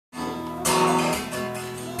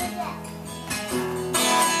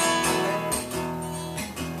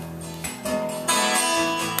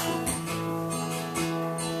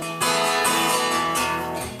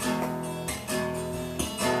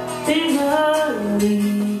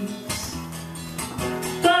leaves,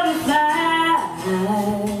 butterflies,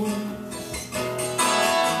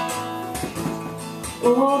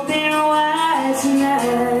 open wide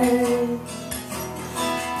tonight,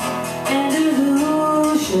 and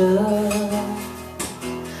illusion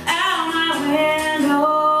out my window,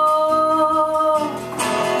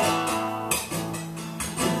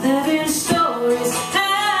 living stories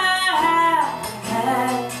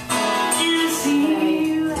in the sea.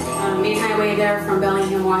 Made my way there from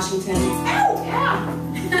Bellingham, Washington. Ow!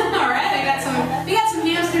 Yeah. All right, we got some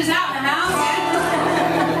hamsters out in the house.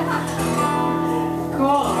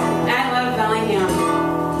 Cool. I love Bellingham,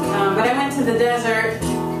 but I went to the desert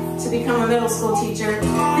to become a middle school teacher,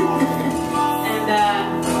 and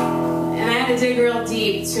I had to dig real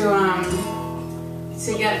deep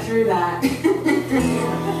to get through that.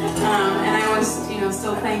 And I was,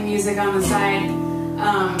 still playing music on the side,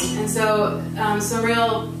 and so some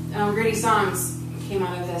real gritty songs came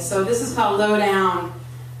out of this. So this is called Low Down.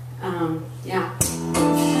 Yeah.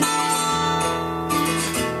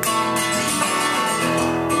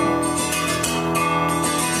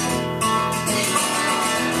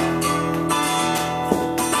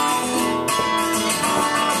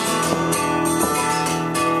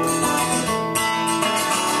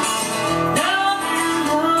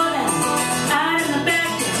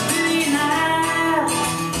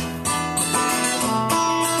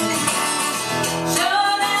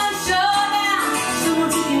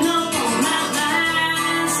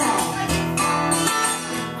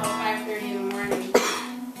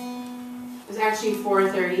 Actually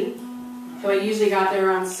 4:30, so I usually got there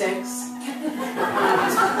around 6. There'd be a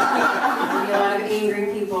lot of angry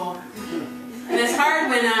people, and it's hard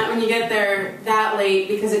when you get there that late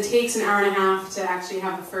because it takes an hour and a half to actually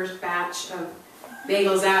have the first batch of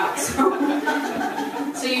bagels out.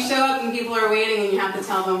 So you show up and people are waiting, and you have to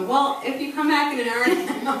tell them, well, if you come back in an hour and a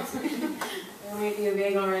half, there might be a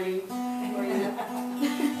bagel ready for you.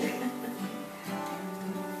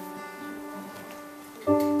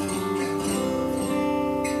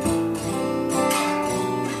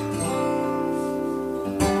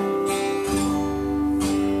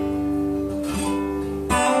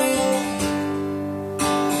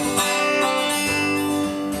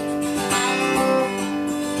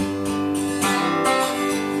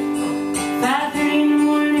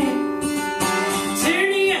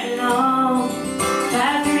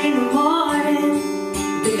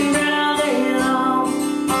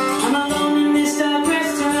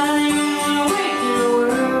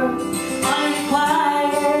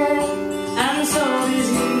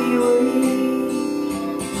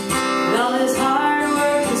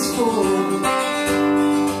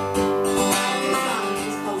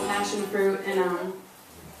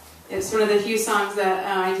 It's one of the few songs that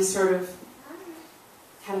I just sort of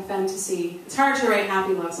had a fantasy. It's hard to write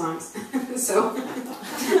happy love songs, so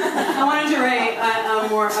I wanted to write a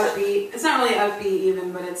more upbeat. It's not really upbeat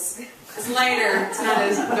even, but it's lighter. It's not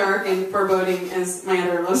as dark and foreboding as my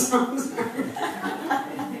other love songs are.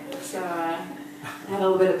 So I had a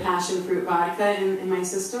little bit of passion fruit vodka in my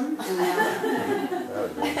system, and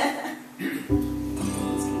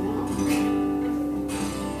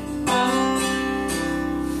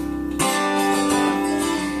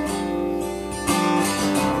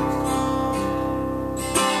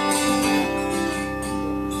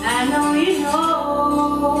I know you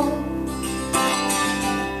know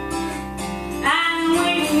I'm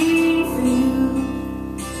waiting for you,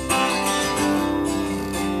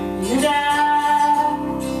 and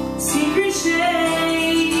our secret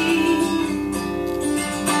shade.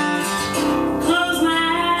 Close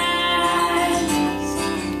my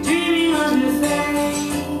eyes, dreaming of your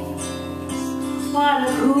face. What a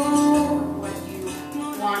cool. What you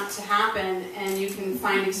want to happen, and you can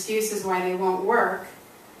find excuses why they won't work.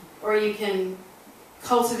 Or you can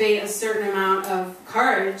cultivate a certain amount of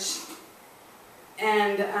courage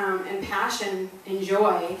and passion and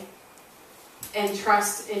joy and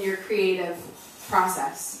trust in your creative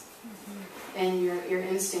process and your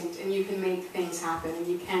instinct, and you can make things happen, and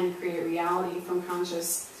you can create reality from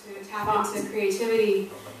conscious. To tap into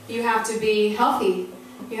creativity, you have to be healthy,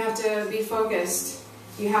 you have to be focused,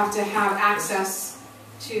 you have to have access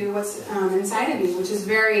to what's inside of you, which is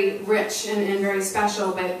very rich and very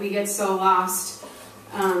special, but we get so lost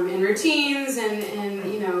in routines and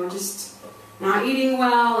just not eating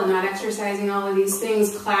well and not exercising. All of these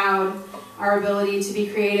things cloud our ability to be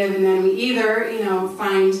creative, and then we either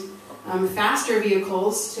find faster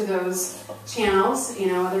vehicles to those channels,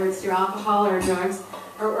 whether it's through alcohol or drugs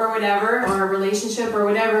or whatever, or a relationship or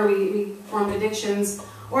whatever, we form addictions,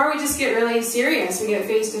 or we just get really serious. We get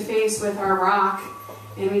face to face with our rock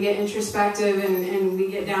and we get introspective, and we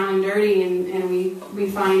get down and dirty, and we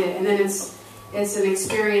find it, and then it's an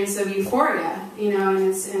experience of euphoria, you know, and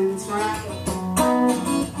it's miraculous.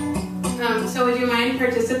 So would you mind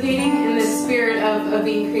participating in this spirit of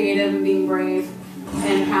being creative and being brave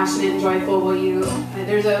and passionate and joyful? Will you?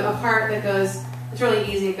 There's a part that goes. It's really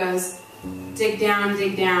easy. It goes, dig down,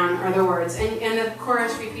 are the words, and the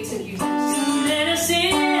chorus repeats a few times. Let us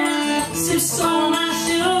in, so much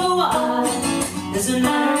to watch. There's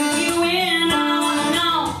another